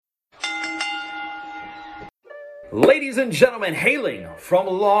Ladies and gentlemen, hailing from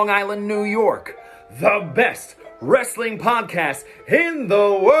Long Island, New York, the best wrestling podcast in the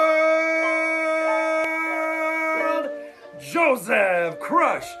world, Joseph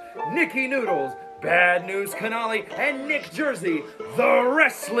Crush, Nikki Noodles, Bad News Canali, and Nick Jersey, the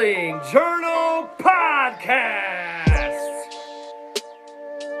Wrestling Journal Podcast.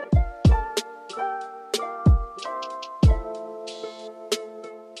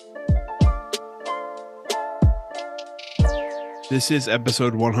 This is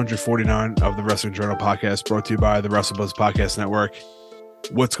episode 149 of the Wrestling Journal Podcast, brought to you by the WrestleBuzz Podcast Network.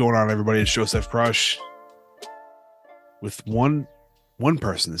 What's going on, everybody? It's Joseph Crush with one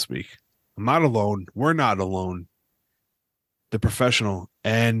person this week. I'm not alone. We're not alone. The professional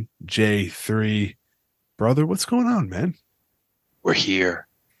NJ3. Brother, what's going on, man? We're here.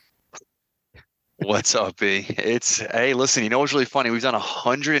 What's up, B? Hey, listen, you know what's really funny? We've done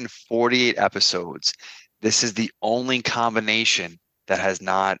 148 episodes. This is the only combination that has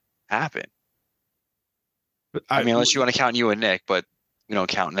not happened. I mean, unless you want to count you and Nick, but we don't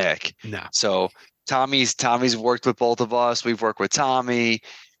count Nick. No. So Tommy's worked with both of us. We've worked with Tommy.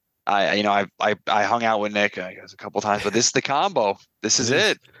 I hung out with Nick, I guess, a couple times, but this is the combo. This is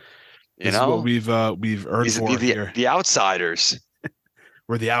it. This is what we've earned for here. The outsiders.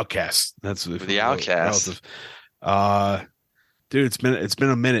 We're the outcasts. We're the outcasts. Dude, it's been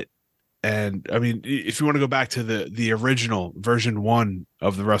a minute. And I mean, if you want to go back to the original version 1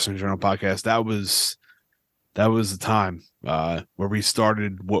 of the Wrestling Journal Podcast, that was the time where we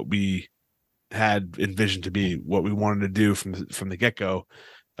started what we had envisioned to be, what we wanted to do from the get-go.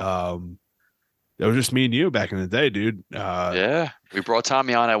 That was just me and you back in the day, dude. Yeah, we brought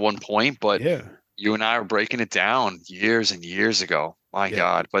Tommy on at one point, but yeah, you and I were breaking it down years and years ago. My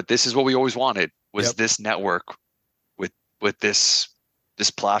God, but this is what we always wanted, was this network with this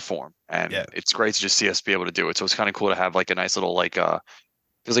platform, and it's great to just see us be able to do it. So it's kind of cool to have like a nice little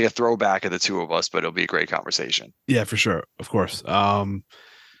feels like a throwback of the two of us, but it'll be a great conversation. Yeah, for sure, of course.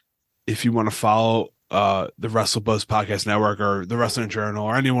 If you want to follow the WrestleBuzz Podcast Network or the Wrestling Journal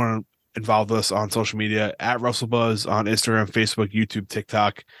or anyone involved with us on social media, at WrestleBuzz on Instagram, Facebook, YouTube,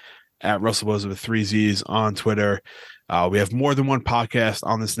 TikTok, at WrestleBuzz with 3 Z's on Twitter. We have more than one podcast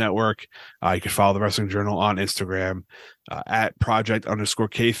on this network. You can follow the Wrestling Journal on Instagram, at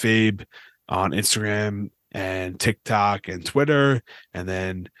project_kayfabe on Instagram and TikTok and Twitter, and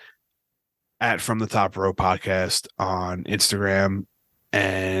then at From the Top Row Podcast on Instagram,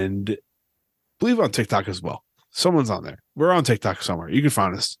 and I believe on TikTok as well. Someone's on there. We're on TikTok somewhere. You can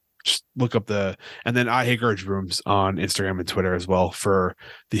find us. Just look up and then I Hate Gurge Rooms on Instagram and Twitter as well for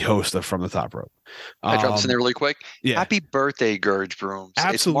the host of From the Top Rope. I dropped this in there really quick. Yeah. Happy birthday, Gurge Brooms.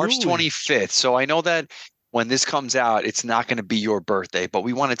 Absolutely. It's March 25th. So I know that when this comes out, it's not going to be your birthday, but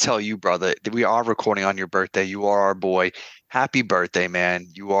we want to tell you, brother, that we are recording on your birthday. You are our boy. Happy birthday, man.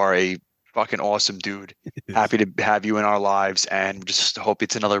 You are a fucking awesome dude. Happy to have you in our lives, and just hope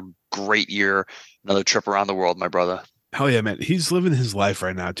it's another great year, another trip around the world, my brother. Hell yeah, man. He's living his life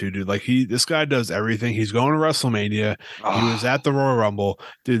right now, too, dude. Like this guy does everything. He's going to WrestleMania. He was at the Royal Rumble.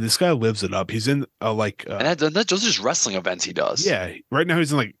 Dude, this guy lives it up. He's in and those are just wrestling events he does. Yeah. Right now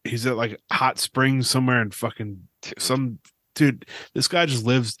he's at Hot Springs somewhere in fucking dude, this guy just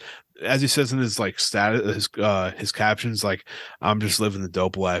lives, as he says in his status, his captions, I'm just living the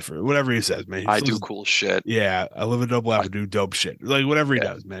dope life, or whatever he says, man. I do cool shit. Yeah, I live a dope life. I do dope shit. Whatever he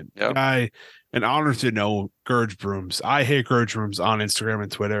does, man. Yep. An honor to know Gurge Brooms. I Hate Gurge Brooms on Instagram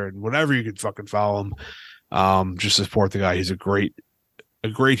and Twitter and whatever you can fucking follow him. Just support the guy. He's a great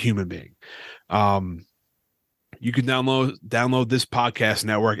human being. You can download this podcast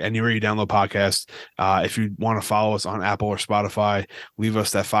network anywhere you download podcasts. If you want to follow us on Apple or Spotify, leave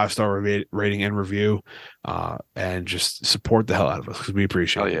us that 5-star rating and review, and just support the hell out of us because we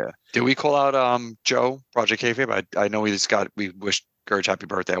appreciate it. Oh yeah. Did we call out Joe, Project Kayfabe? I know we wished Gurge happy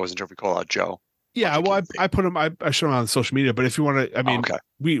birthday. I wasn't sure if we call out Joe. Yeah, well, I put him. I showed him on social media. But if you want to, I mean, okay.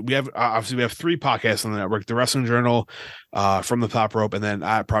 we have obviously we have 3 podcasts on the network: the Wrestling Journal, From the Top Rope, and then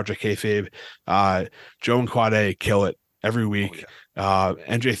at Project Kayfabe. Joe and Quad A kill it every week. Oh,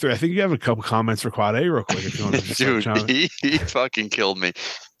 yeah. NJ3, I think you have a couple comments for Quad A real quick. If you want to just dude, he fucking killed me.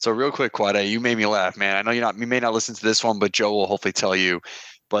 So real quick, Quad A, you made me laugh, man. I know you may not listen to this one, but Joe will hopefully tell you.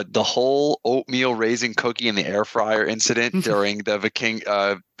 But the whole oatmeal raisin cookie in the air fryer incident during the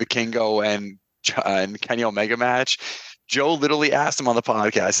Vikingo and Kenny Omega match, Joe literally asked him on the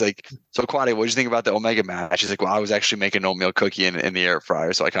podcast, so Quade, what did you think about the Omega match? He's like, well, I was actually making an oatmeal cookie in the air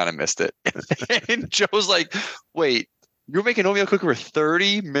fryer, so I kind of missed it. And Joe's like, wait, you were making oatmeal cookie for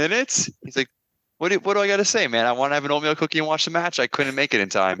 30 minutes? He's like, What do I got to say, man? I want to have an oatmeal cookie and watch the match. I couldn't make it in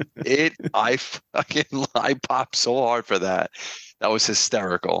time. I popped so hard for that. That was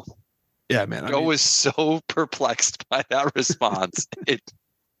hysterical. Yeah, man. Joe was so perplexed by that response. It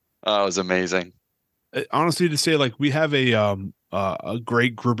was amazing. Honestly, to say, like, we have a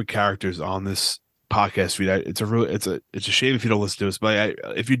great group of characters on this podcast feed. It's a shame if you don't listen to us, but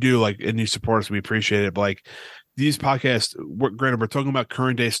if you do, like, and you support us, we appreciate it. But like, these podcasts, granted, we're talking about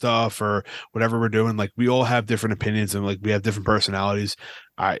current day stuff or whatever we're doing. Like, we all have different opinions and like we have different personalities.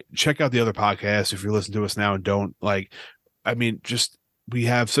 Check out the other podcasts if you listen to us now and don't like. I mean, just we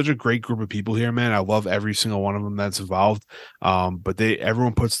have such a great group of people here, man. I love every single one of them that's involved. But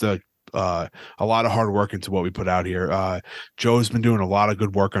everyone puts a lot of hard work into what we put out here. Joe's been doing a lot of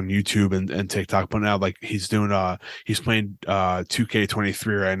good work on YouTube and TikTok, putting out like he's playing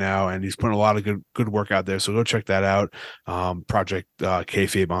 2K23 right now, and he's putting a lot of good work out there. So go check that out. Project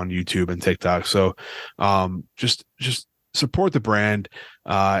Kayfabe on YouTube and TikTok. So just support the brand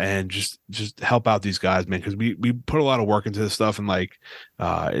and just help out these guys, man, because we put a lot of work into this stuff, and like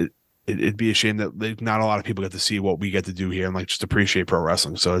it'd be a shame that not a lot of people get to see what we get to do here and like just appreciate pro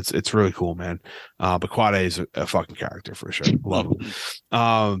wrestling. So it's really cool, man. But Quad A is a fucking character for sure. Love him.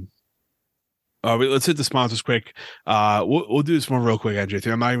 Let's hit the sponsors quick. We'll do this one real quick,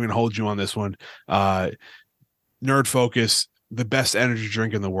 NJ3. I'm not even gonna hold you on this one. Nerd Focus, the best energy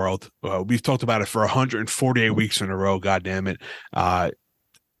drink in the world. We've talked about it for 148 weeks in a row. God damn it. I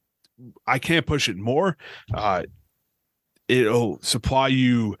can't push it more. It'll supply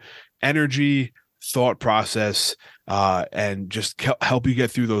you energy, thought process, and just help you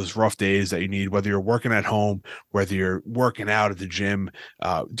get through those rough days that you need, whether you're working at home, whether you're working out at the gym,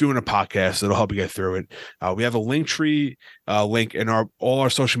 doing a podcast. It'll help you get through it. We have a Linktree link in all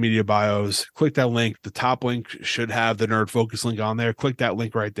our social media bios. Click that link. The top link should have the Nerd Focus link on there. Click that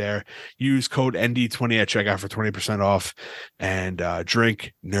link right there. Use code ND20 at checkout for 20% off, and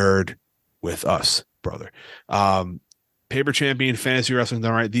drink nerd with us, brother. Paper Champion, Fantasy Wrestling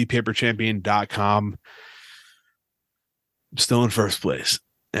Done Right, thepaperchampion.com. Still in first place.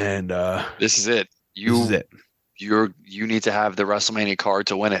 And this is it. You need to have the WrestleMania card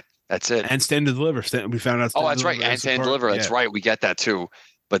to win it. That's it. And Stand to Deliver. We found out. Oh, that's right. And Stand to Deliver. That's right. We get that too.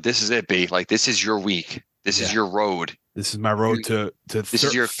 But this is it, B. Like, this is your week. This is your road. This is my road to this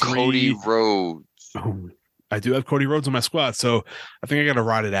is your Cody Rhodes. I do have Cody Rhodes on my squad, so I think I got to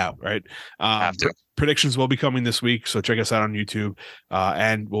ride it out, right? Have to. Predictions will be coming this week, so check us out on YouTube,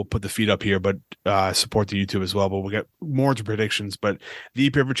 and we'll put the feed up here, but support the YouTube as well. But we'll get more into predictions. But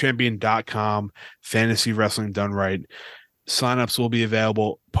thepaperchampion.com, Fantasy Wrestling Done Right. Signups will be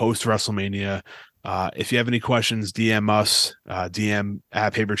available post WrestleMania. If you have any questions, DM us, DM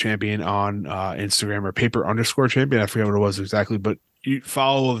at Paper Champion on Instagram, or Paper_Champion. I forget what it was exactly, but you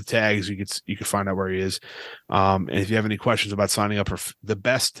follow the tags, you can find out where he is. And if you have any questions about signing up for the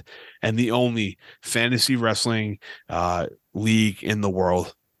best and the only fantasy wrestling league in the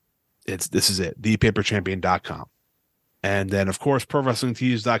world, this is it, thepaperchampion.com. And then, of course,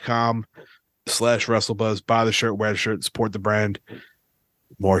 prowrestlingtees.com/WrestleBuzz. Buy the shirt, wear the shirt, support the brand.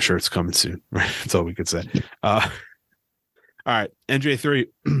 More shirts coming soon. Right? That's all we could say. All right, NJ3.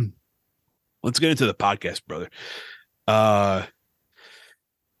 Let's get into the podcast, brother.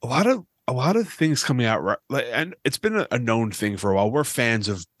 A lot of things coming out, right? And it's been a known thing for a while. We're fans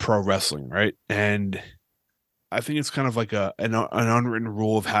of pro wrestling, right? And I think it's kind of like an unwritten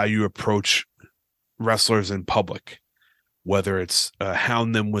rule of how you approach wrestlers in public, whether it's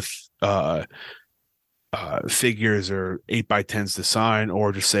hound them with figures or 8x10s to sign,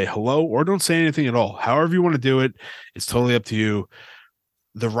 or just say hello, or don't say anything at all. However you want to do it, it's totally up to you.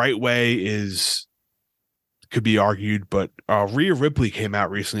 The right way could be argued, but Rhea Ripley came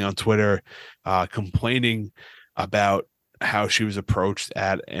out recently on Twitter complaining about how she was approached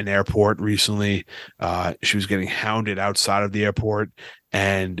at an airport recently. She was getting hounded outside of the airport,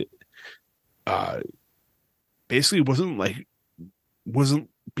 and basically wasn't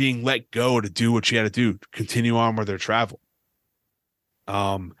being let go to do what she had to do, to continue on with their travel.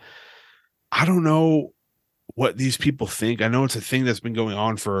 I don't know what these people think. I know it's a thing that's been going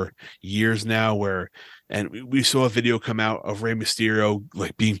on for years now, and we saw a video come out of Rey Mysterio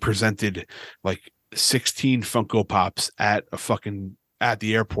like being presented like 16 Funko Pops at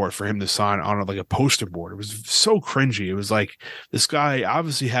the airport for him to sign on like a poster board. It was so cringy. It was like this guy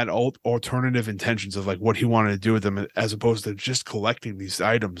obviously had alternative intentions of like what he wanted to do with them, as opposed to just collecting these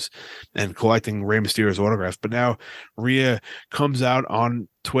items and collecting Rey Mysterio's autographs. But now Rhea comes out on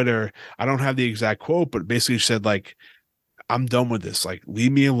Twitter. I don't have the exact quote, but basically said like, "I'm done with this. Like,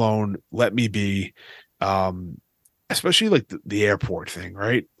 leave me alone. Let me be." especially like the airport thing,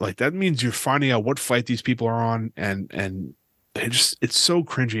 right? Like that means you're finding out what flight these people are on, and it's so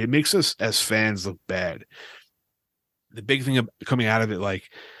cringy. It makes us as fans look bad. The big thing coming out of it, like,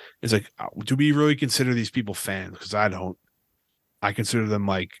 is like, do we really consider these people fans? Because I don't. I consider them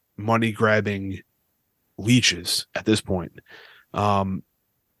like money grabbing leeches at this point. Um,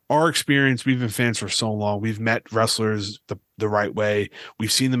 our experience, we've been fans for so long. We've met wrestlers the right way.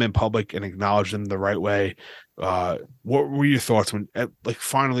 We've seen them in public and acknowledged them the right way. What were your thoughts when, like,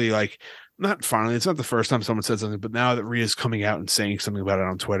 finally, like, not finally, it's not the first time someone said something, but now that Rhea's coming out and saying something about it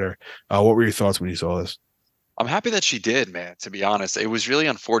on Twitter, what were your thoughts when you saw this? I'm happy that she did, man, to be honest. It was really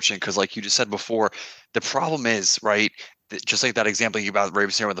unfortunate because, like you just said before, the problem is, right, just like that example you about Rey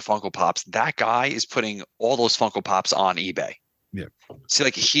Mysterio with the Funko Pops, that guy is putting all those Funko Pops on eBay. Yeah. See,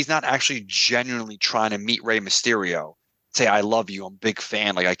 like, he's not actually genuinely trying to meet Rey Mysterio, say, I love you, I'm a big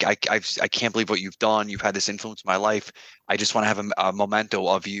fan. Like, I can't believe what you've done. You've had this influence in my life. I just want to have a memento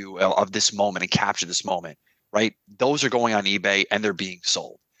of you, of this moment, and capture this moment, right? Those are going on eBay and they're being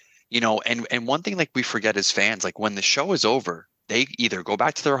sold. And one thing like we forget as fans, like when the show is over, they either go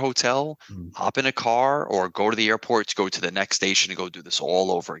back to their hotel, hop in a car, or go to the airport to go to the next station and go do this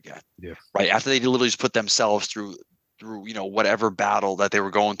all over again. Yeah. Right after they literally just put themselves through whatever battle that they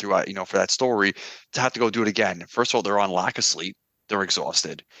were going through, for that story, to have to go do it again. First of all, they're on lack of sleep, they're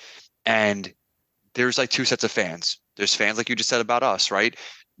exhausted, and there's like two sets of fans. There's fans like you just said about us, right?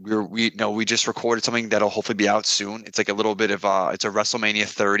 We just recorded something that'll hopefully be out soon. It's like a little bit of it's a WrestleMania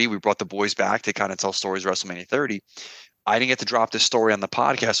 30. We brought the boys back to kind of tell stories of WrestleMania 30. I didn't get to drop this story on the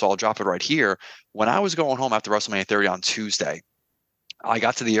podcast, so I'll drop it right here. When I was going home after WrestleMania 30 on Tuesday, I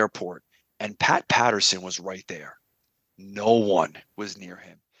got to the airport and Pat Patterson was right there. No one was near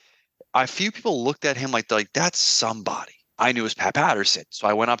him. A few people looked at him like that's somebody. I knew it was Pat Patterson. So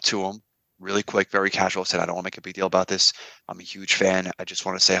I went up to him really quick, very casual, said, I don't want to make a big deal about this. I'm a huge fan. I just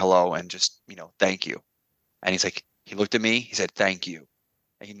want to say hello and just, thank you. And he's like, he looked at me, he said, thank you.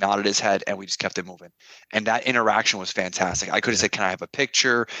 And he nodded his head and we just kept it moving. And that interaction was fantastic. I could have said, can I have a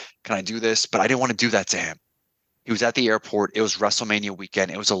picture? Can I do this? But I didn't want to do that to him. He was at the airport. It was WrestleMania weekend.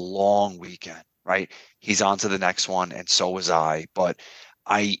 It was a long weekend, right? He's on to the next one, and so was I. But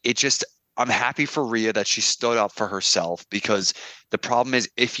I'm happy for Rhea that she stood up for herself, because the problem is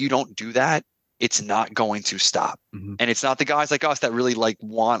if you don't do that, it's not going to stop. Mm-hmm. And it's not the guys like us that really like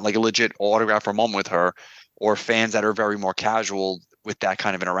want like a legit autograph or moment with her, or fans that are very more casual with that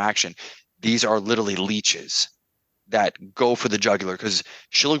kind of interaction. These are literally leeches that go for the jugular, because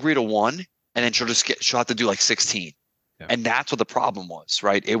she'll agree to one and then she'll have to do like 16. Yeah. And that's what the problem was,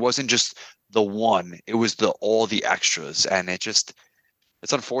 right? It wasn't just the one, it was all the extras. And it's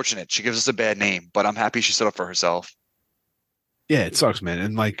unfortunate. She gives us a bad name, but I'm happy she stood up for herself. Yeah, it sucks, man.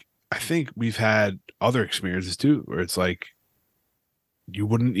 And like, I think we've had other experiences too, where it's like, you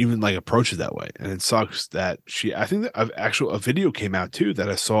wouldn't even like approach it that way. And it sucks that I think that a video came out too that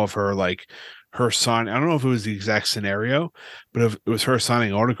I saw of her, like her sign. I don't know if it was the exact scenario, but it was her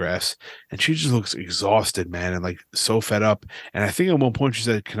signing autographs, and she just looks exhausted, man. And like so fed up. And I think at one point she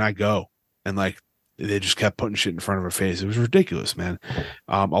said, can I go? And like, they just kept putting shit in front of her face. It was ridiculous, man.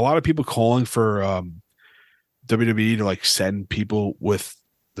 A lot of people calling for WWE to like send people with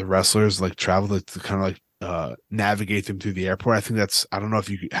the wrestlers, like travel to kind of like navigate them through the airport. I think I don't know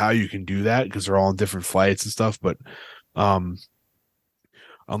how you can do that, because they're all on different flights and stuff. But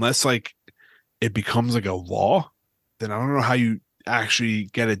unless like it becomes like a law, then I don't know how you actually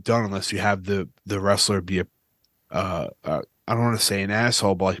get it done, unless you have the wrestler be I don't want to say an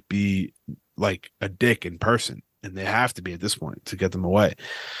asshole, but like be like a dick in person, and they have to be at this point to get them away.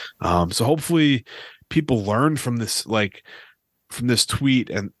 So hopefully people learn from this, like from this tweet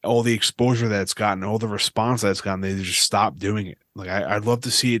and all the exposure that it's gotten, all the response that it's gotten, they just stop doing it. Like I'd love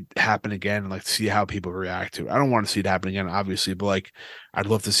to see it happen again, and like see how people react to it. I don't want to see it happen again, obviously, but like I'd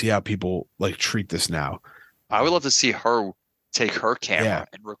love to see how people like treat this now. I would love to see her take her camera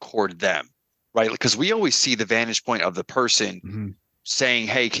and record them, right? Because we always see the vantage point of the person saying,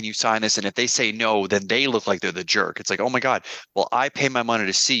 hey, can you sign this? And if they say no, then they look like they're the jerk. It's like, oh my God, well, I pay my money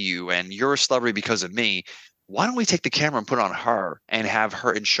to see you and you're a celebrity because of me. Why don't we take the camera and put it on her and have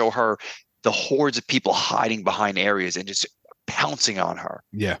her and show her the hordes of people hiding behind areas and just pouncing on her?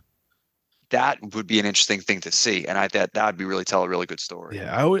 Yeah. That would be an interesting thing to see. And that would be tell a really good story.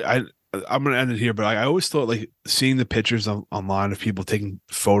 Yeah. I'm going to end it here, but I always thought like seeing the pictures online of people taking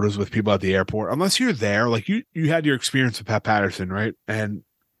photos with people at the airport, unless you're there, like you had your experience with Pat Patterson, right? And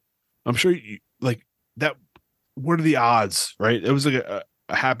I'm sure you like that. What are the odds, right? It was like a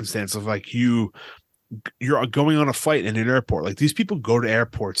happenstance of like you're going on a flight in an airport. Like these people go to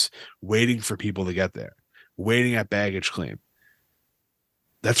airports waiting for people to get there, waiting at baggage claim.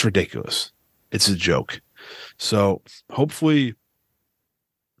 That's ridiculous. It's a joke. So hopefully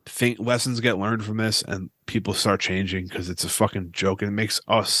lessons get learned from this and people start changing, because it's a fucking joke and it makes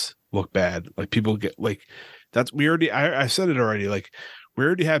us look bad. Like people get like I said it already. Like we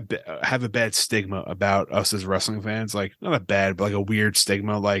already have a bad stigma about us as wrestling fans. Like not a bad, but like a weird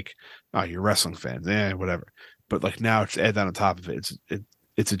stigma. Like, oh, you're wrestling fans, whatever. But like now to add that on top of it,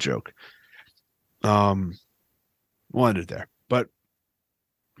 it's a joke. We'll end it there. But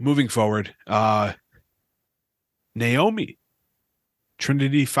moving forward, Naomi,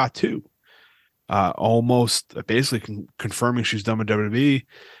 Trinity Fatu, almost basically confirming she's done with WWE.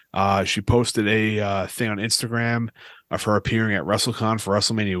 She posted a thing on Instagram of her appearing at WrestleCon for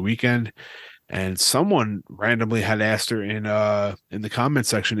WrestleMania weekend, and someone randomly had asked her in the comment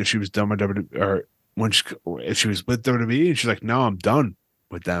section if she was done with WWE, or if she was with WWE, and she's like, "No, I'm done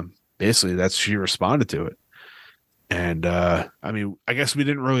with them." Basically, she responded to it. And I mean, I guess we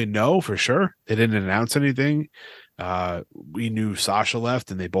didn't really know for sure. They didn't announce anything. We knew Sasha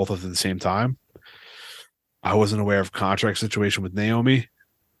left, and they both left at the same time. I wasn't aware of contract situation with Naomi,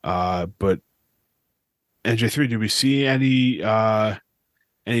 but NJ3, do we see any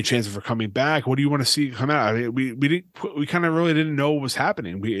chance of her coming back? What do you want to see come out? I mean, we kind of really didn't know what was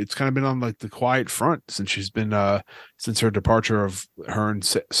happening. It's kind of been on like the quiet front since since her departure of her and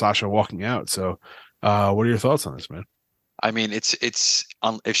Sasha walking out. So, what are your thoughts on this, man? I mean, it's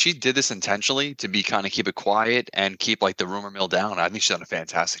if she did this intentionally to be kind of keep it quiet and keep like the rumor mill down, I think she's done a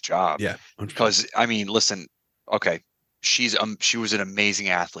fantastic job. Yeah, 100%. Because I mean, listen, okay, she was an amazing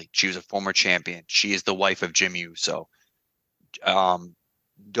athlete. She was a former champion. She is the wife of Jimmy Uso.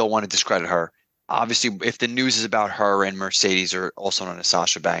 Don't want to discredit her. Obviously, if the news is about her and Mercedes, or also known as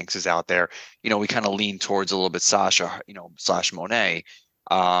Sasha Banks, is out there, we kind of lean towards a little bit Sasha, slash Monet.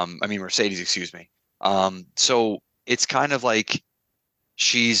 Mercedes, excuse me. So it's kind of like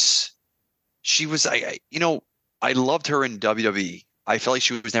she was, I loved her in WWE. I felt like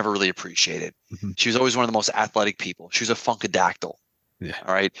she was never really appreciated. Mm-hmm. She was always one of the most athletic people. She was a funkadactyl. Yeah.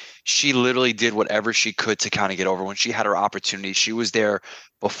 All right. She literally did whatever she could to kind of get over when she had her opportunity. She was there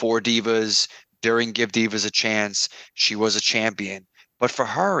before Divas, during Give Divas a Chance. She was a champion. But for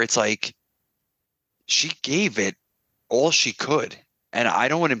her, it's like she gave it all she could. And I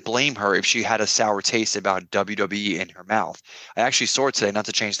don't want to blame her if she had a sour taste about WWE in her mouth. I actually saw it today, not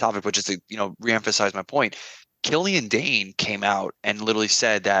to change topic, but just to, reemphasize my point. Killian Dane came out and literally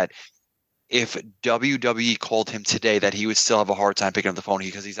said that if WWE called him today, that he would still have a hard time picking up the phone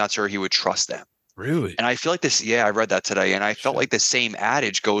because he's not sure he would trust them. Really? And I feel like this, I read that today, and I felt like the same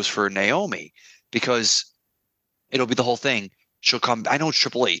adage goes for Naomi, because it'll be the whole thing. She'll come. I know it's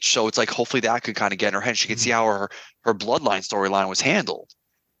Triple H, so it's like hopefully that could kind of get in her head. She could see how her bloodline storyline was handled.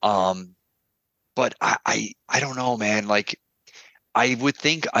 But I don't know, man. Like, I would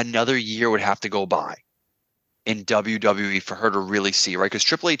think another year would have to go by in WWE for her to really see, right? Because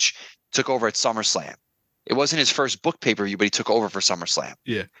Triple H took over at SummerSlam. It wasn't his first book pay-per-view, but he took over for SummerSlam.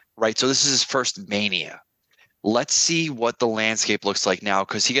 Yeah. Right. So this is his first Mania. Let's see what the landscape looks like now,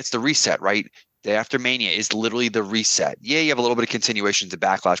 because he gets the reset, right? Day after Mania is literally the reset. Yeah, you have a little bit of continuation to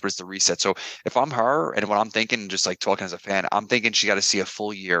Backlash, but it's the reset. So if I'm her, and what I'm thinking, just like talking as a fan, I'm thinking she got to see a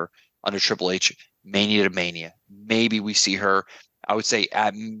full year under Triple H, Mania to Mania. Maybe we see her, I would say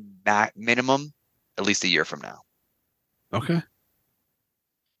at minimum, at least a year from now. Okay.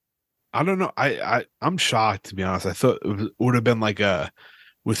 I don't know. I'm shocked, to be honest. I thought it would have been like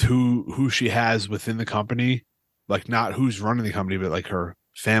with who she has within the company, like not who's running the company, but like her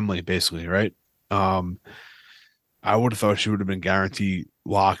family, basically, right? I would have thought she would have been guaranteed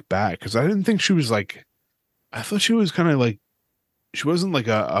locked back, because I didn't think she was like. I thought she was kind of like, she wasn't like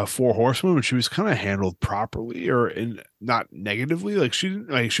a four horsewoman, but she was kind of handled properly, or not negatively. Like she didn't,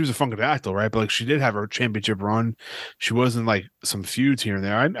 like she was a funkadactyl, right? But like she did have her championship run. She wasn't like some feuds here and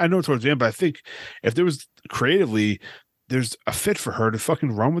there. I know towards the end, but I think if there was creatively, there's a fit for her to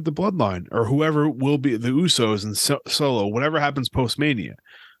fucking run with the bloodline or whoever will be the Usos and Solo, whatever happens post Mania.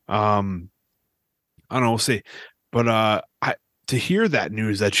 I don't know, we'll see. But to hear that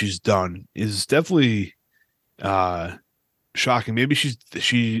news that she's done is definitely shocking. Maybe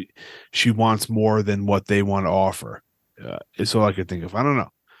she wants more than what they want to offer. It's all I could think of. I don't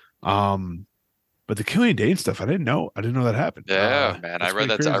know. But the Killian Dane stuff, I didn't know that happened. Yeah, man. I read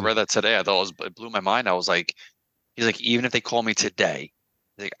that. Crazy. I read that today. I thought it blew my mind. I was like, he's like, even if they call me today,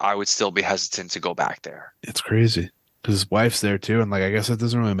 like I would still be hesitant to go back there. It's crazy because his wife's there too, and like I guess it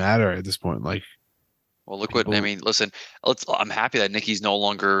doesn't really matter at this point. Like, well, look what I mean. Listen, I'm happy that Nikki's no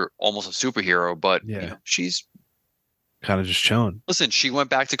longer almost a superhero, but she's kind of just chilling. Listen, she went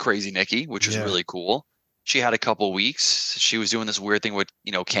back to Crazy Nikki, which is really cool. she had a couple weeks. She was doing this weird thing with,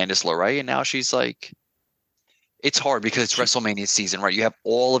 Candice LeRae, and now she's like, it's hard because it's WrestleMania season, right? You have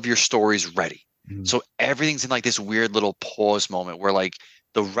all of your stories ready. Mhm. So everything's in like this weird little pause moment where like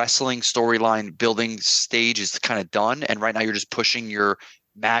the wrestling storyline building stage is kind of done. And right now you're just pushing your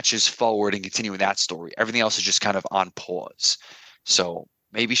matches forward and continuing that story. Everything else is just kind of on pause. So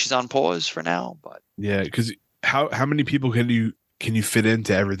maybe she's on pause for now, but Yeah, because how many people can you fit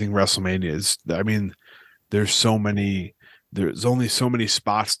into everything WrestleMania is? I mean, there's so many. There's only so many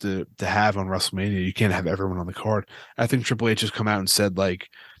spots to have on WrestleMania. You can't have everyone on the card. I think Triple H has come out and said like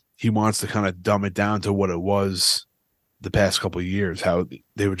he wants to kind of dumb it down to what it was the past couple of years, how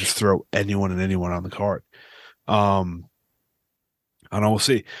they would just throw anyone and anyone on the card. I don't know, we'll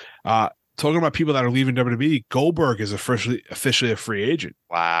see. Talking about people that are leaving WWE, Goldberg is officially a free agent.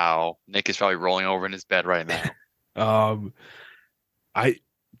 wow. Nick is probably rolling over in his bed right now. I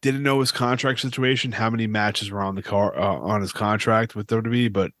didn't know his contract situation, how many matches were on the on his contract with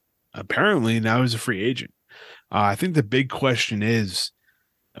WWE, but apparently now he's a free agent. I think the big question is,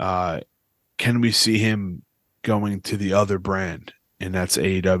 can we see him going to the other brand, and that's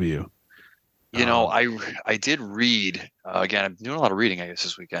AEW? I did read again. I'm doing a lot of reading, I guess,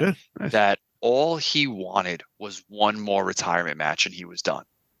 this weekend. Good, nice. That all he wanted was one more retirement match, and he was done.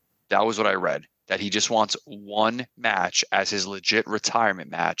 That was what I read. That he just wants one match as his legit retirement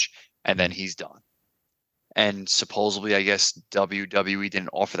match, and then he's done. And supposedly, I guess WWE didn't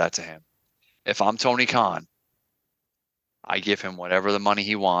offer that to him. If I'm Tony Khan, I give him whatever the money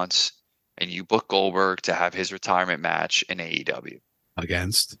he wants, and you book Goldberg to have his retirement match in AEW.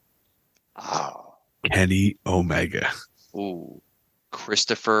 Against Oh, Kenny Omega. ooh,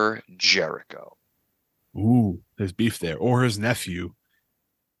 Christopher Jericho. Ooh, there's beef there. Or his nephew,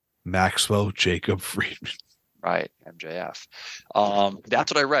 Maxwell Jacob Friedman. Right, MJF.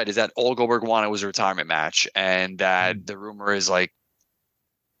 That's what I read, is that all Goldberg wanted was a retirement match, and that the rumor is like,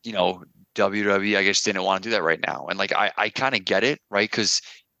 WWE, I guess, didn't want to do that right now. And like I kind of get it, right? Because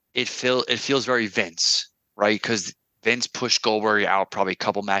it feels very Vince, right? Because Vince pushed Goldberg out probably a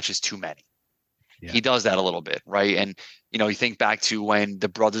couple matches too many. Yeah. He does that a little bit, right? And you think back to when the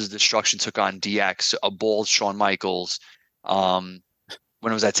Brothers of Destruction took on DX, a bald Shawn Michaels, when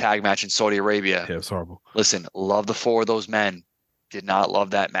it was that tag match in Saudi Arabia. Yeah, it was horrible. Listen, love the four of those men. Did not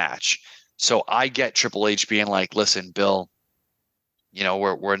love that match. So I get Triple H being like, listen, Bill,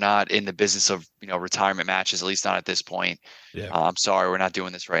 we're not in the business of, retirement matches, at least not at this point. Yeah. I'm sorry, we're not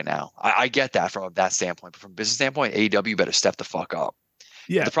doing this right now. I get that from that standpoint, but from a business standpoint, AEW better step the fuck up.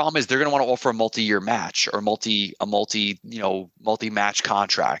 Yeah. But the problem is they're going to want to offer a multi-year match or multi-match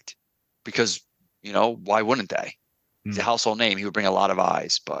contract because, why wouldn't they? He's a household name. He would bring a lot of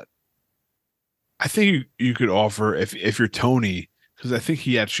eyes, but I think you could offer if you're Tony, because I think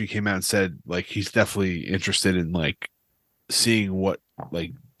he actually came out and said like he's definitely interested in like seeing what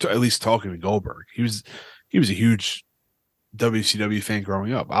like at least talking to Goldberg. He was a huge WCW fan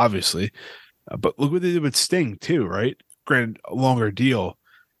growing up, obviously, but look what they did with Sting too, right? Granted, a longer deal.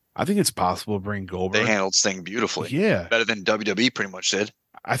 I think it's possible to bring Goldberg. they handled Sting beautifully. Yeah, Better than WWE pretty much did.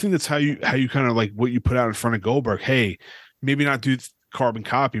 I think that's how you kind of like what you put out in front of Goldberg. Hey, maybe not do carbon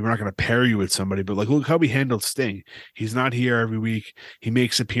copy. We're not going to pair you with somebody, but like look how we handled Sting. He's not here every week. He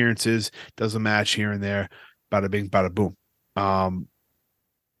makes appearances, does a match here and there. Bada bing, bada boom.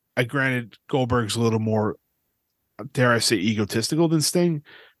 I granted Goldberg's a little more, dare I say, egotistical than Sting.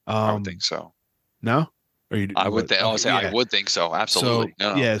 I would think so. No, or you? I would think. Okay, I would think so. Absolutely.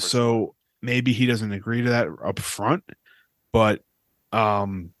 So, so maybe he doesn't agree to that up front, but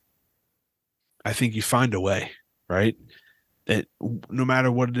I think you find a way, right? That no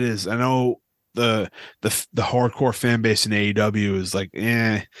matter what it is, I know the hardcore fan base in AEW is like,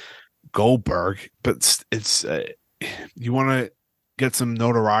 Goldberg, but it's you want to get some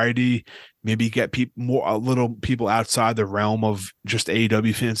notoriety, maybe get people outside the realm of just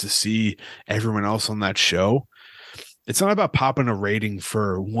AEW fans to see everyone else on that show. It's not about popping a rating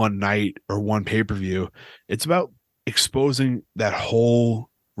for one night or one pay-per-view. It's about exposing that whole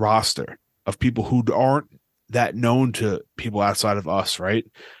roster of people who aren't that known to people outside of us, right?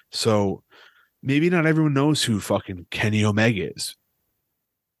 So maybe not everyone knows who fucking Kenny Omega is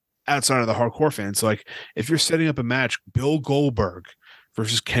outside of the hardcore fans. So like if you're setting up a match, Bill Goldberg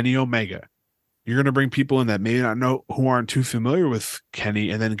versus Kenny Omega, you're going to bring people in that may not know, who aren't too familiar with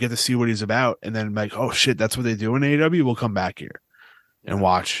Kenny, and then get to see what he's about. And then like, oh shit, that's what they do in AEW. We'll come back here and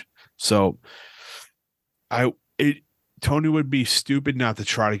watch. So Tony would be stupid not to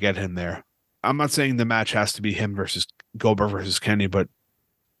try to get him there. I'm not saying the match has to be him versus Goldberg versus Kenny, but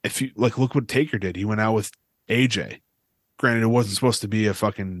if you like, look what Taker did. He went out with AJ. Granted, it wasn't supposed to be a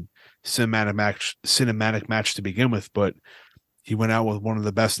fucking cinematic match to begin with, but he went out with one of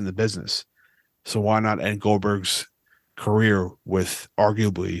the best in the business. So why not end Goldberg's career with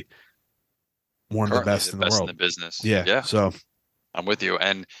arguably one of the Currently best the in the best in world? the business. Yeah. Yeah, So I'm with you.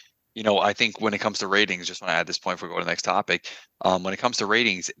 And I think when it comes to ratings, just want to add this point before we go to the next topic. When it comes to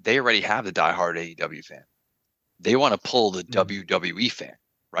ratings, they already have the diehard AEW fan. They want to pull the WWE fan,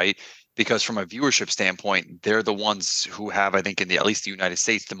 right? Because from a viewership standpoint, they're the ones who have, I think, at least the United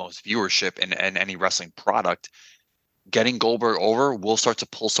States, the most viewership in any wrestling product. Getting Goldberg over will start to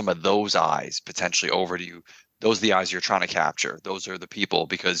pull some of those eyes potentially over to you. Those are the eyes you're trying to capture. Those are the people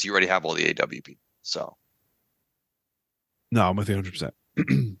because you already have all the AEW people. So no, I'm with you 100%.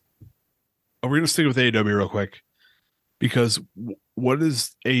 We're going to stick with AEW real quick because what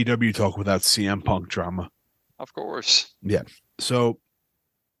is AEW talk without CM Punk drama? of course. Yeah. So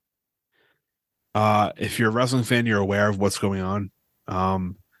if you're a wrestling fan, you're aware of what's going on.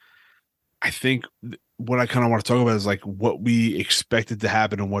 I think what I kind of want to talk about is like what we expected to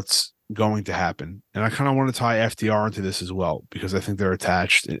happen and what's going to happen. And I kind of want to tie FTR into this as well because I think they're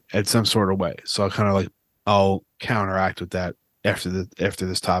attached in some sort of way. So I kind of like I'll counteract with that after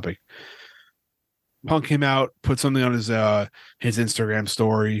this topic. Punk came out, put something on his Instagram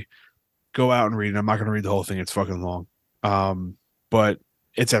story. Go out and read it. I'm not going to read the whole thing. It's fucking long. But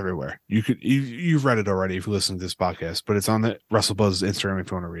it's everywhere. You've read it already if you listen to this podcast, but it's on the WrestleBuzz Instagram if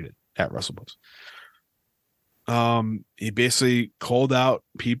you want to read it at WrestleBuzz. He basically called out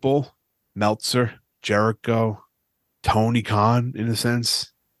people, Meltzer, Jericho, Tony Khan, in a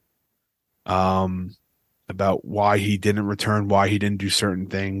sense, about why he didn't return, why he didn't do certain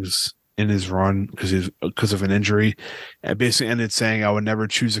things in his run because of an injury, and basically ended saying, "I would never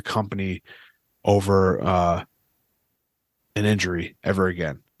choose a company over an injury ever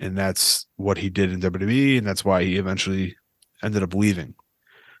again," and that's what he did in WWE, and that's why he eventually ended up leaving.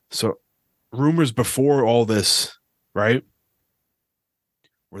 So, rumors before all this, right,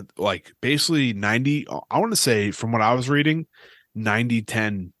 were like basically 90. I want to say, from what I was reading,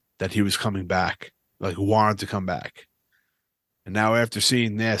 90-10 that he was coming back, like wanted to come back, and now after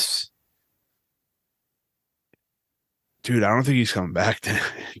seeing this. Dude, I don't think he's coming back to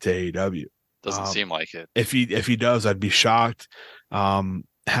AEW. Doesn't seem like it. If he does, I'd be shocked.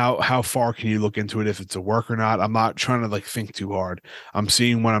 How far can you look into it if it's a work or not? I'm not trying to like think too hard. I'm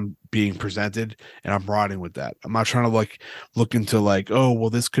seeing what I'm being presented and I'm riding with that. I'm not trying to like look into like, oh, well,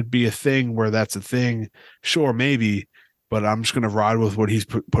 this could be a thing where that's a thing. Sure, maybe, but I'm just gonna ride with what he's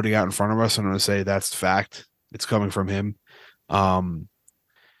putting out in front of us. And I'm gonna say that's the fact. It's coming from him.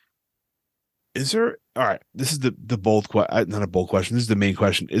 Is there all right? This is the bold question, not a bold question. This is the main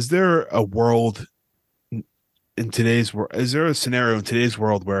question. Is there a world in today's world? Is there a scenario in today's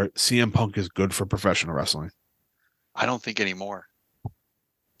world where CM Punk is good for professional wrestling? I don't think anymore.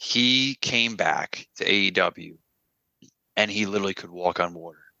 He came back to AEW and he literally could walk on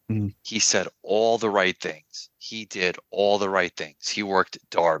water. Mm-hmm. He said all the right things. He did all the right things. He worked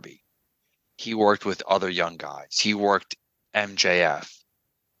Darby. He worked with other young guys. He worked MJF.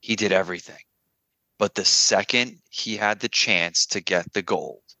 He did everything. But the second he had the chance to get the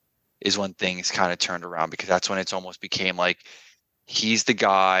gold is when things kind of turned around, because that's when it's almost became like he's the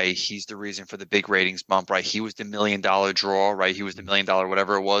guy, he's the reason for the big ratings bump, right? He was the $1 million draw, right? He was the $1 million,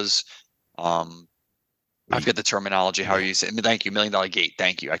 whatever it was. I forget the terminology, how you say it. Thank you, $1 million gate.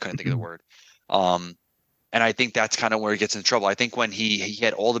 Thank you. I couldn't think of the word. And I think that's kind of where he gets in trouble. I think when he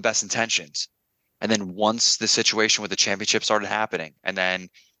had all the best intentions, and then once the situation with the championship started happening, and then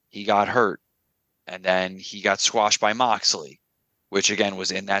he got hurt, and then he got squashed by Moxley, which again was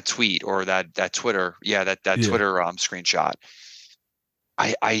in that tweet or that Twitter, Twitter screenshot.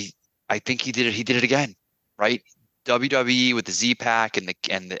 I think he did it. He did it again, right? WWE with the Z Pack and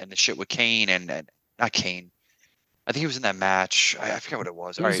the shit with Kane and not Kane. I think he was in that match. I forget what it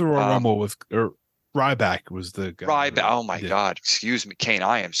was. It was the Royal Rumble with Ryback was the guy. Ryback. Oh my God! Excuse me, Kane.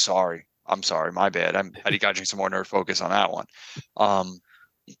 I am sorry. I'm sorry. My bad. I got to drink some more Nerd Focus on that one.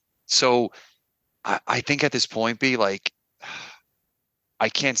 So. I think at this point, I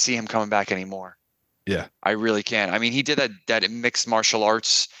can't see him coming back anymore. Yeah, I really can't. I mean, he did that mixed martial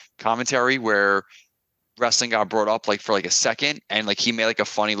arts commentary where wrestling got brought up for a second, and he made a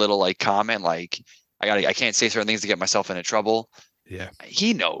funny little comment I can't say certain things to get myself into trouble. Yeah,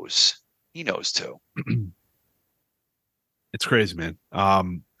 he knows too. It's crazy, man.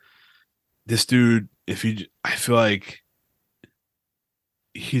 This dude, I feel like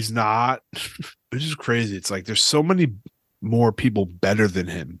he's not. Which is crazy. It's like there's so many more people better than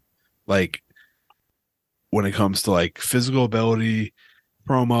him, when it comes to physical ability,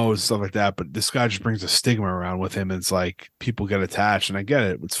 promos and stuff like that. But this guy just brings a stigma around with him. And it's like people get attached, and I get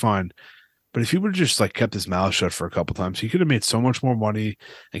it. It's fine. But if he would have just like kept his mouth shut for a couple times, he could have made so much more money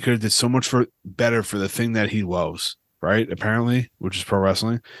and could have did so much better for the thing that he loves, right? Apparently, which is pro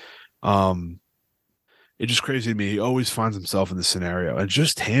wrestling. It's just crazy to me. He always finds himself in this scenario, and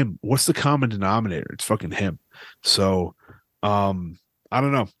just him. What's the common denominator? It's fucking him. So, I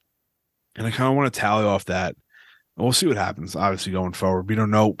don't know, and I kind of want to tally off that. We'll see what happens. Obviously, going forward, we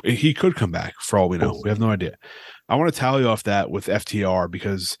don't know. He could come back for all we know. We have no idea. I want to tally off that with FTR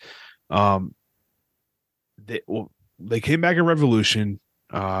because. They came back at Revolution.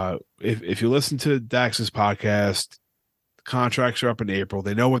 If you listen to Dax's podcast, contracts are up in April.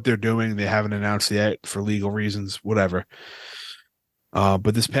 They know what they're doing. They haven't announced yet for legal reasons, whatever.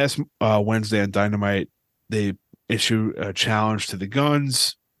 But this past Wednesday on Dynamite, they issue a challenge to the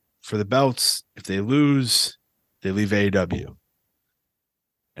Guns for the belts. If they lose, they leave AEW.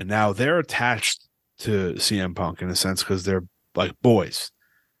 And now they're attached to CM Punk in a sense because they're like boys.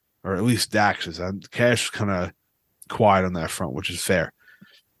 Or at least Dax is. Cash is kind of quiet on that front, which is fair.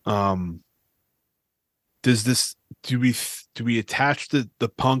 Do we attach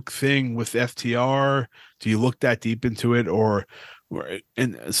the Punk thing with FTR? Do you look that deep into it, or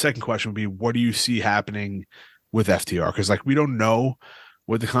and the second question would be, what do you see happening with FTR? Because like we don't know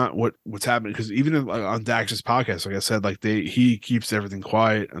what's happening. Because even on Dax's podcast, like I said, like he keeps everything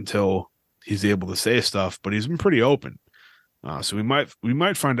quiet until he's able to say stuff, but he's been pretty open. So we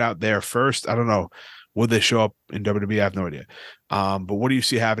might find out there first. I don't know. Will they show up in WWE? I have no idea. But what do you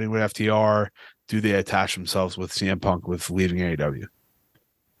see happening with FTR? Do they attach themselves with CM Punk with leaving AEW?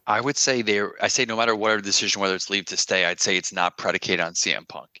 I would say I say no matter whatever decision, whether it's leave to stay, I'd say it's not predicated on CM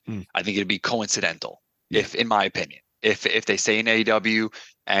Punk. I think it'd be coincidental, in my opinion. If they stay in AEW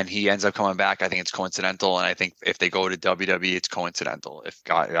and he ends up coming back, I think it's coincidental. And I think if they go to WWE, it's coincidental.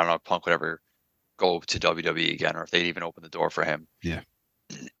 I don't know if Punk would ever go to WWE again, or if they'd even open the door for him. Yeah.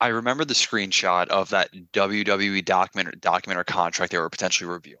 I remember the screenshot of that WWE document or contract they were potentially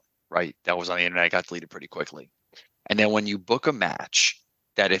reviewing, right? That was on the internet. It got deleted pretty quickly. And then when you book a match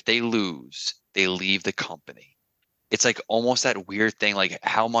that if they lose, they leave the company. It's like almost that weird thing, like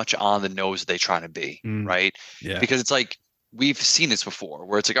how much on the nose are they trying to be, right? Yeah. Because it's like, we've seen this before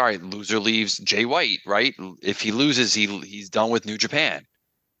where it's like, all right, loser leaves Jay White, right? If he loses, he's done with New Japan.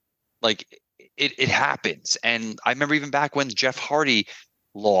 Like, it happens. And I remember even back when Jeff Hardy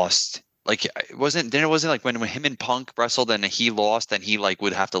lost, like it wasn't like when him and Punk wrestled and he lost and he like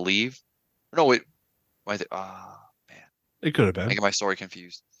would have to leave. No, man, it could have been making my story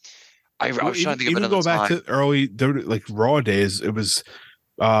confused. I was trying to think of even another go back to early like Raw days. It was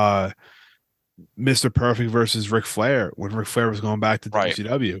Mr. Perfect versus Ric Flair when Ric Flair was going back to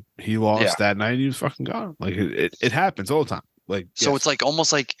WCW. He lost that night and he was fucking gone. Like it happens all the time. Like so it's like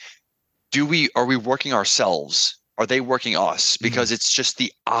almost like, are we working ourselves? Are they working us? Because it's just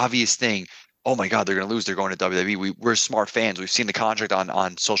the obvious thing. Oh my God, they're going to lose. They're going to WWE. We're smart fans. We've seen the contract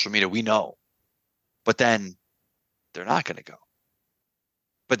on social media. We know. But then they're not going to go.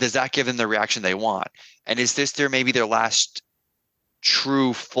 But does that give them the reaction they want? And is this maybe their last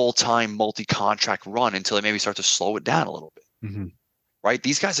true full-time multi-contract run until they maybe start to slow it down a little bit? Right?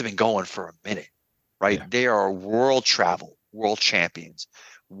 These guys have been going for a minute, right? Yeah. They are world champions.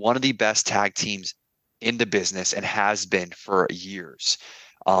 One of the best tag teams in the business and has been for years.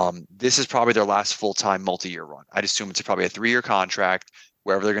 This is probably their last full-time multi-year run. I'd assume it's probably a 3-year contract,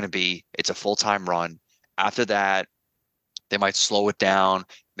 wherever they're going to be. It's a full-time run. After that, they might slow it down,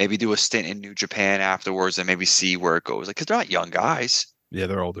 maybe do a stint in New Japan afterwards and maybe see where it goes. Like, because they're not young guys. Yeah,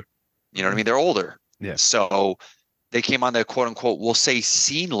 they're older. You know what I mean? They're older. Yeah. So they came on the quote unquote, we'll say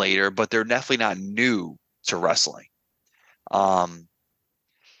scene later, but they're definitely not new to wrestling. God,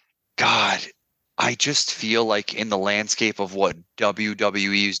 I just feel like in the landscape of what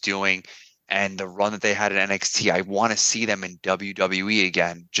WWE is doing and the run that they had at NXT, I want to see them in WWE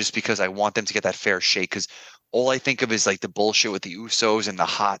again, just because I want them to get that fair shake. Because all I think of is like the bullshit with the Usos and the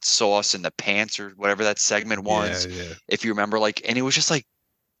hot sauce and the pants or whatever that segment was. Yeah. If you remember, like, and it was just like,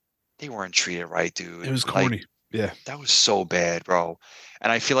 they weren't treated right, dude. It was corny. Like, yeah. That was so bad, bro.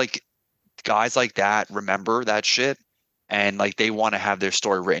 And I feel like guys like that remember that shit. And like they want to have their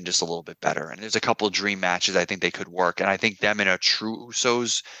story written just a little bit better. And there's a couple of dream matches I think they could work. And I think them in a true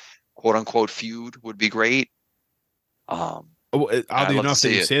Usos quote unquote feud would be great. Oddly enough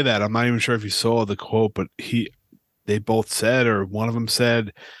that you say that, I'm not even sure if you saw the quote, but they both said, or one of them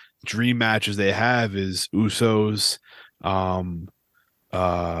said, dream matches they have is Usos. There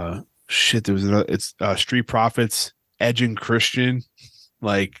was another. It's Street Profits, Edge and Christian.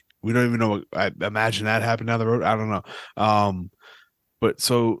 Like, we don't even know. I imagine that happened down the road. I don't know. But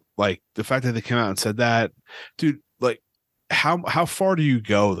so like the fact that they came out and said that, dude, like how far do you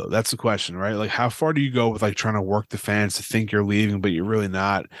go though? That's the question, right? Like how far do you go with like trying to work the fans to think you're leaving, but you're really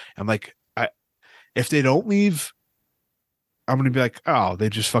not? And like if they don't leave, I'm gonna be like, oh, they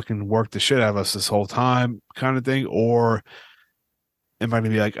just fucking worked the shit out of us this whole time, kind of thing. Or am I gonna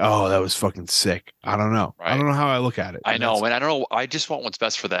be like, oh, that was fucking sick? I don't know. I Right. don't know how I look at it. I And know, and I don't know. I just want what's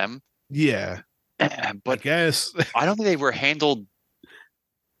best for them. yeah, I But guess. I don't think they were handled.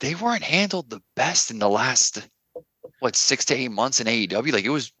 They weren't handled the best in the last 6 to 8 months in AEW. Like it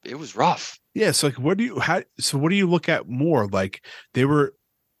was rough. Yeah, so like what do you look at more? Like they were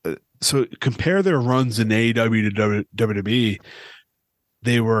so compare their runs in AEW to WWE.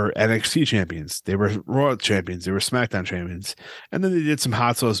 They were NXT champions, they were Raw champions, they were SmackDown champions, and then they did some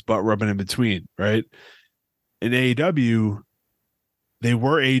hot sauce butt rubbing in between, right? In AEW, they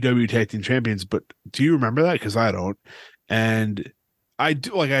were AEW tag team champions, but do you remember that? Because I don't. And I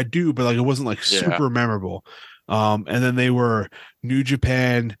do, but like it wasn't like super memorable. And then they were New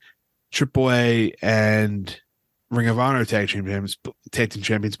Japan, AAA, and Ring of Honor tag team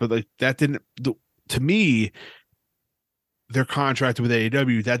champions, but like that didn't. To me, they're contracted with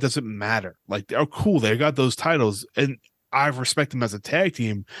AEW. That doesn't matter. Like they're cool. They got those titles, and I respect them as a tag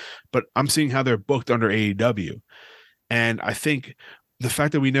team. But I'm seeing how they're booked under AEW, and I think the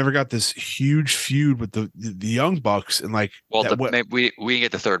fact that we never got this huge feud with the Young Bucks and like we didn't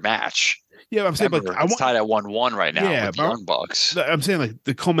get the third match. Yeah, I'm saying, remember, like, it's tied at 1-1 right now with the Young Bucks. I'm saying, like,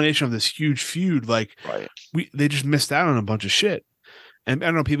 the culmination of this huge feud, like, right. They just missed out on a bunch of shit. And I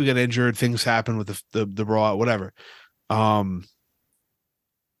don't know, people get injured, things happen with the Raw, whatever. I'd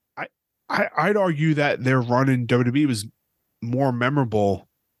argue that their run in WWE was more memorable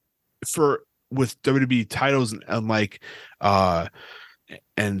with WWE titles and like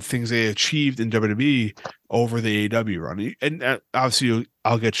and things they achieved in WWE over the AEW run. And obviously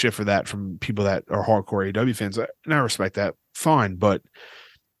I'll get shit for that from people that are hardcore AEW fans. And I respect that. Fine. But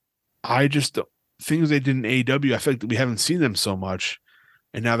I just, things they did in AEW, I feel like we haven't seen them so much.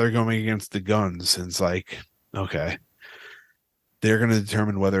 And now they're going against the Guns. And it's like, okay, they're going to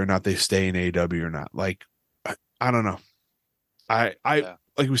determine whether or not they stay in AEW or not. Like, I don't know.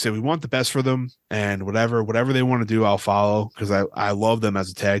 Like we said, we want the best for them, and whatever they want to do, I'll follow because I love them as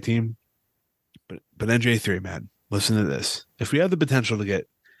a tag team. But NJ3, man, listen to this. If we have the potential to get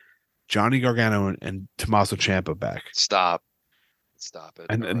Johnny Gargano and Tommaso Ciampa back, stop it.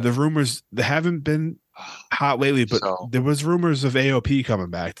 And the rumors, they haven't been hot lately, but there was rumors of AOP coming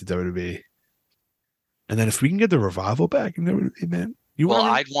back to WWE. And then if we can get the Revival back in WWE, man.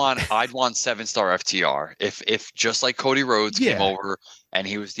 I'd want 7-star FTR. If just like Cody Rhodes came over and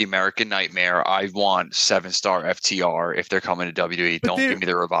he was the American Nightmare, I want 7-star FTR if they're coming to WWE. Don't give me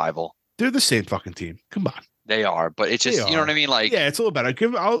the Revival. They're the same fucking team. Come on. They are, but it's just, you know what I mean? Like, yeah, it's a little better.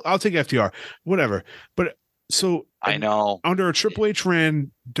 I'll take FTR, whatever. But so I know under a Triple H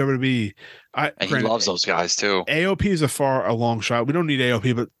ran WWE, and he loves those guys too. AOP is a long shot. We don't need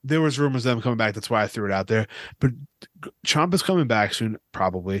AOP, but there was rumors of them coming back. That's why I threw it out there. But Ciampa's coming back soon,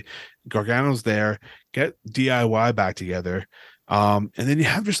 probably. Gargano's there. Get DIY back together. And then you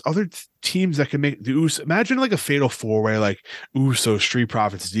have just other teams that can make the Usos. Imagine like a fatal 4-way, like Uso, Street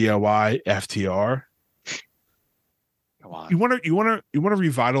Profits, DIY, FTR. Come on. You want to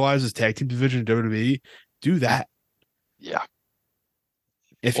revitalize this tag team division in WWE? Do that. Yeah.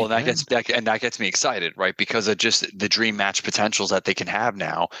 That gets me excited, right? Because of just the dream match potentials that they can have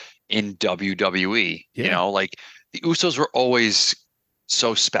now in WWE. Yeah. You know, like the Usos were always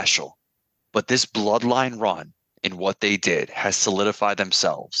so special, but this bloodline run in what they did has solidified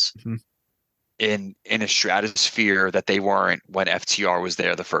themselves in a stratosphere that they weren't when FTR was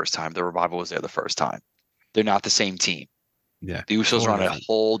there the first time. The Revival was there the first time. They're not the same team. Yeah. The Usos are on a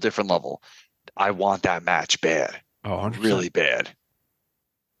whole different level. I want that match bad. Oh, 100%. Really bad.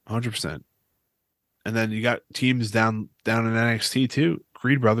 100%. And then you got teams down in NXT too.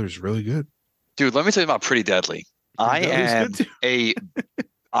 Creed Brothers really good. Dude, let me tell you about Pretty Deadly. I am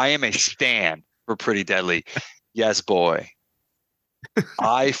a stan for Pretty Deadly. Yes, boy.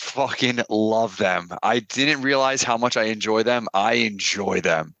 I fucking love them. I didn't realize how much I enjoy them. I enjoy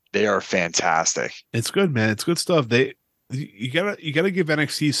them. They are fantastic. It's good, man. It's good stuff. You gotta give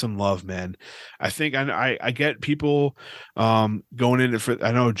NXT some love, man. I think I get people going in it for.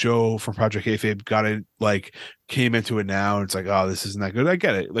 I know Joe from Project Kayfabe got it, like came into it now. And it's like, oh, this isn't that good. I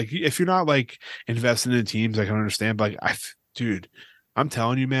get it. Like if you're not like invested in teams, I can understand. But like, dude, I'm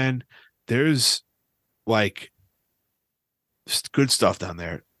telling you, man, there's like good stuff down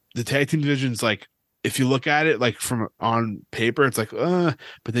there. The tag team division's like, if you look at it like from on paper, it's like, but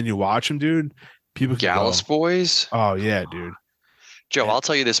then you watch them, dude. People can Gallus Boys. Oh yeah, dude. Joe, I'll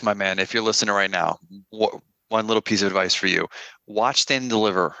tell you this, my man. If you're listening right now, one little piece of advice for you: watch Stand and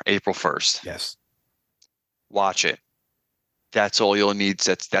Deliver April 1st. Yes. Watch it. That's all you'll need.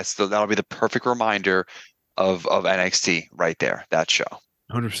 That'll be the perfect reminder of NXT right there. That show.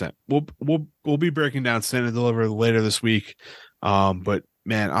 100%. We'll be breaking down Stand and Deliver later this week. But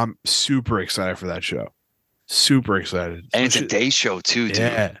man, I'm super excited for that show. Super excited. And it's a day show too, dude.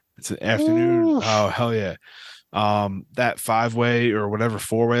 Yeah, it's an afternoon. Ooh. Oh hell yeah. That 5-way or whatever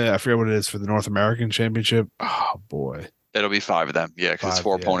 4-way, I forget what it is for the North American Championship. Oh boy. It'll be 5 of them. Yeah, because it's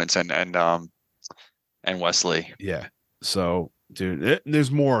 4 opponents and Wesley. Yeah. So, dude,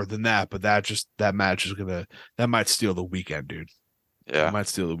 there's more than that, but that match is that might steal the weekend, dude. Yeah, it might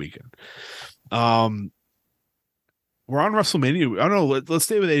steal the weekend. We're on WrestleMania. I don't know. Let's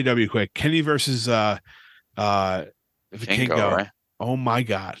stay with AEW quick. Kenny versus Vikingo. Right? Oh my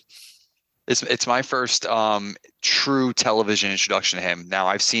god. It's my first true television introduction to him. Now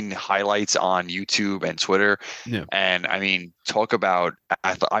I've seen highlights on YouTube and Twitter, and I mean, talk about.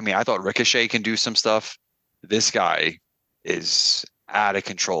 I thought Ricochet can do some stuff. This guy is out of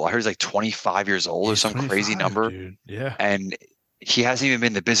control. I heard he's like 25 years old or some crazy number. Dude. Yeah, and he hasn't even been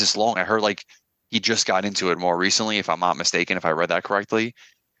in the business long. I heard like he just got into it more recently, if I'm not mistaken, if I read that correctly.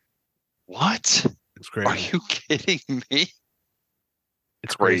 What? It's crazy. Are you kidding me?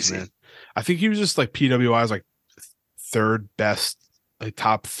 It's crazy, man. I think he was just like PWI's like third best, like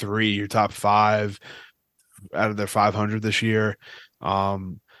top 3 or top 5 out of their 500 this year.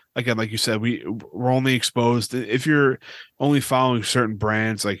 Again, like you said, we're only exposed if you're only following certain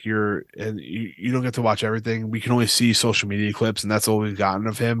brands, like you don't get to watch everything. We can only see social media clips, and that's all we've gotten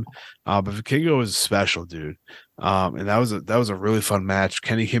of him. But Vikingo is special, dude. And that was a really fun match.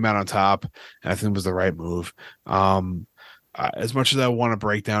 Kenny came out on top, and I think it was the right move. As much as I want to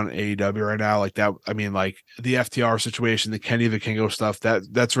break down AEW right now, like that, I mean, like the FTR situation, the Kenny Vikingo stuff,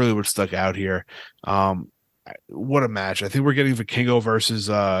 that's really what stuck out here. What a match. I think we're getting Vikingo versus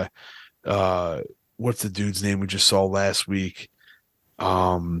what's the dude's name we just saw last week?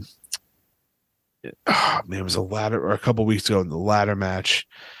 Man, it was a ladder or a couple weeks ago in the ladder match.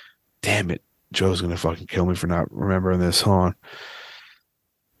 Damn it. Joe's gonna fucking kill me for not remembering this. Hold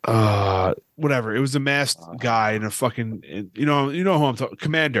on. Whatever. It was a masked guy in a fucking you know who I'm talking.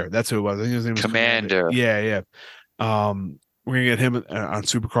 Commander. That's who it was. I think his name was Commander. Yeah. We're gonna get him on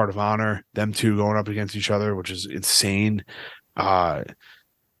Supercard of Honor. Them two going up against each other, which is insane.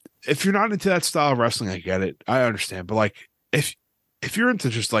 If you're not into that style of wrestling, I get it. I understand, but like if you're into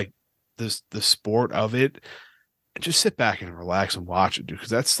just like the sport of it, just sit back and relax and watch it, dude.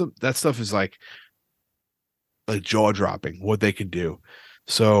 Because that stuff is like jaw dropping what they can do.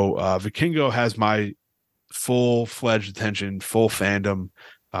 So Vikingo has my full-fledged attention, full fandom.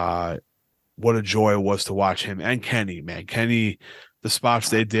 What a joy it was to watch him and Kenny, man. Kenny, the spots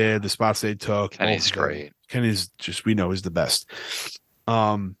they did, the spots they took. Kenny's great. Kenny's just, we know he's the best.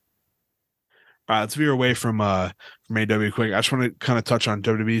 All right, let's veer away from AEW quick. I just want to kind of touch on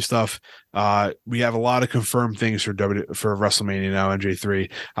WWE stuff. We have a lot of confirmed things for WrestleMania now,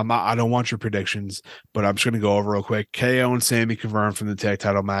 NJ3. I don't want your predictions, but I'm just going to go over real quick. KO and Sammy confirmed from the tag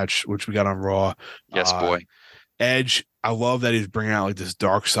title match, which we got on Raw. Yes, boy. Edge, I love that he's bringing out like this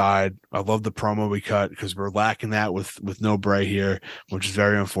dark side. I love the promo we cut because we're lacking that with no Bray here, which is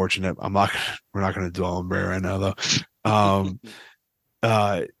very unfortunate. We're not going to dwell on Bray right now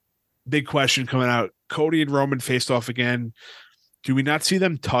though. Big question coming out. Cody and Roman faced off again. Do we not see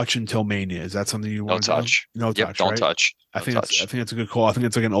them touch until Mania? Is that something you want to touch? No touch. Don't touch. I think it's a good call. I think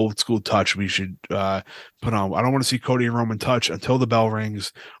it's like an old school touch we should put on. I don't want to see Cody and Roman touch until the bell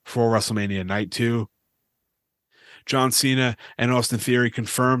rings for WrestleMania Night 2. John Cena and Austin Theory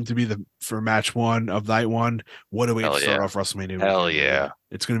confirmed to be for match 1 of night 1. What a way to start off WrestleMania. Hell yeah.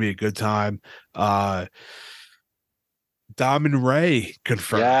 It's going to be a good time. Dom and Ray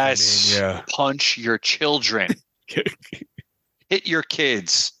confirmed. Yes. Mania. Punch your children. Hit your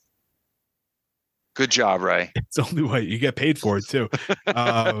kids. Good job, Ray. It's the only way. You get paid for it too.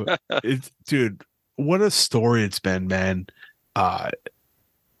 Dude, what a story it's been, man.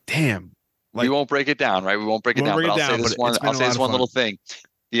 Damn. Like, we won't break it down, right? We won't break it down, but I'll say this one little thing.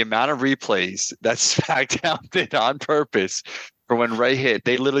 The amount of replays that SmackDown did on purpose for when Ray hit,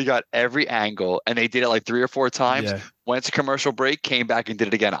 they literally got every angle and they did it like 3 or 4 times. Yeah. Went to commercial break, came back and did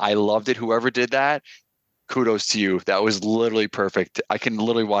it again. I loved it. Whoever did that, kudos to you. That was literally perfect. I can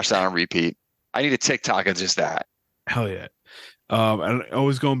literally watch that on repeat. I need a TikTok of just that. Hell yeah. And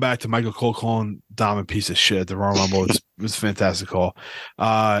always going back to Michael Cole calling Dom a piece of shit. The Royal Rumble was a fantastic call.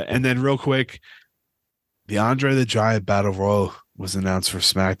 And then real quick, the Andre the Giant Battle Royal was announced for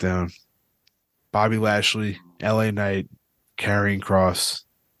SmackDown. Bobby Lashley, LA Knight, Karrion Kross.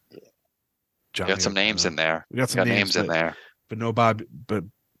 We got some names in there. We got some names in there. But no Bobby. But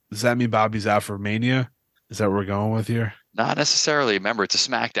does that mean Bobby's out for Mania? Is that what we're going with here? Not necessarily. Remember, it's a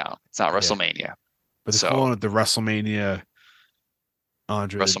SmackDown. It's not WrestleMania. But they're calling it the WrestleMania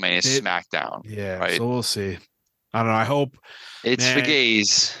 100. WrestleMania SmackDown. Yeah, right? So we'll see. I don't know. I hope it's for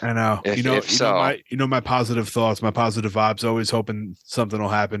gays. I know. My positive thoughts, my positive vibes. Always hoping something will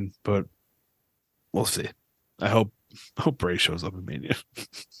happen, but we'll see. I hope Bray shows up in Mania.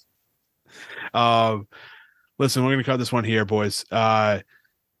 Listen, we're gonna cut this one here, boys.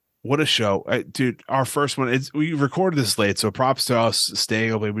 What a show, dude! Our first one. We recorded this late, so props to us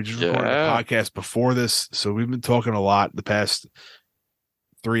staying up late. We just recorded a podcast before this, so we've been talking a lot the past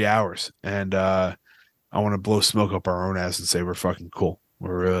 3 hours, and I want to blow smoke up our own ass and say we're fucking cool. We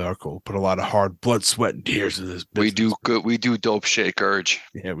really are cool. Put a lot of hard blood, sweat, and tears in this business. We do good. We do dope shit, Gurge.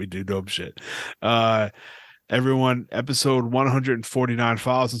 Yeah, we do dope shit. Everyone, episode 149.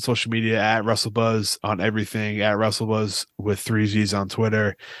 Follow us on social media at WrestleBuzz on everything, at WrestleBuzz with 3 Z's on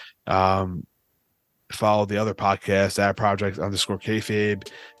Twitter. Follow the other podcast at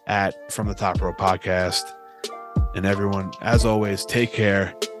Project_Kayfabe, at From the Top Rope Podcast. And everyone, as always, take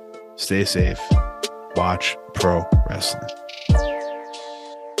care, stay safe, watch pro wrestling.